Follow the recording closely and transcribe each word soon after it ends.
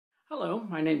Hello,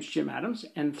 my name's Jim Adams,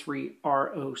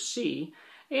 N3ROC,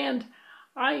 and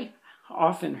I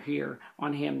often hear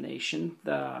on Ham Nation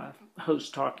the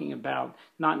host talking about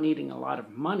not needing a lot of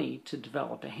money to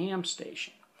develop a ham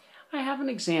station. I have an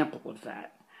example of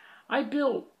that. I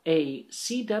built a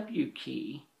CW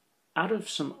key out of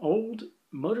some old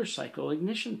motorcycle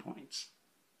ignition points.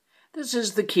 This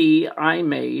is the key I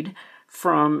made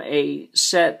from a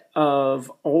set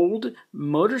of old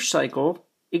motorcycle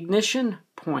ignition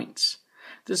points.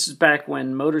 This is back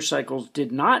when motorcycles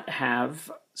did not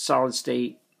have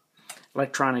solid-state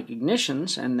electronic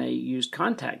ignitions and they used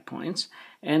contact points.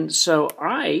 And so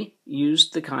I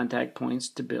used the contact points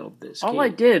to build this key. All I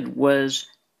did was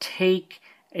take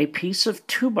a piece of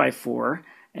 2x4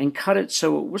 and cut it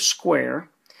so it was square.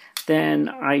 Then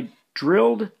I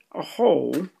drilled a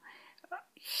hole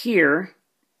here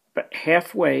about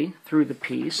halfway through the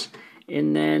piece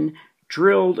and then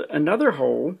drilled another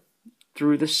hole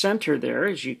through the center there,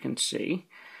 as you can see,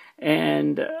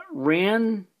 and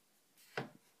ran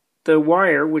the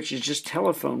wire, which is just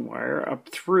telephone wire, up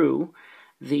through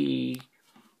the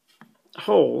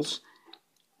holes.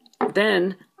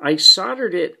 Then I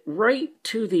soldered it right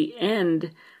to the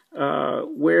end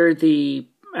where the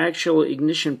actual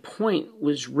ignition point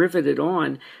was riveted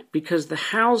on, because the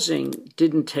housing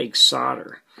didn't take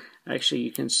solder. Actually,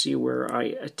 you can see where I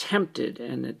attempted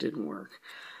and it didn't work.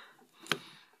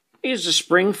 I used a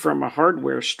spring from a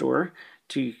hardware store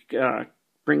to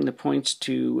bring the points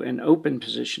to an open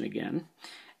position again,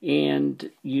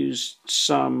 and used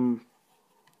some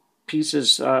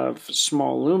pieces of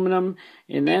small aluminum,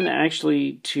 and then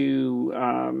actually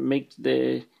to make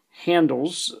the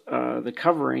handles, the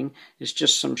covering, is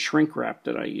just some shrink wrap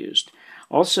that I used.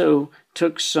 Also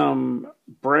took some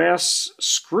brass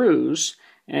screws,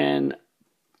 and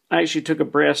I actually took a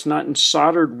brass nut and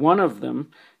soldered one of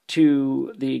them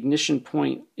to the ignition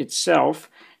point itself,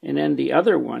 and then the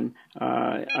other one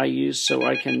I used so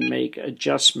I can make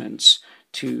adjustments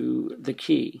to the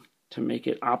key to make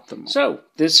it optimal. So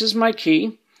this is my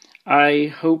key.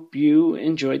 I hope you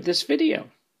enjoyed this video.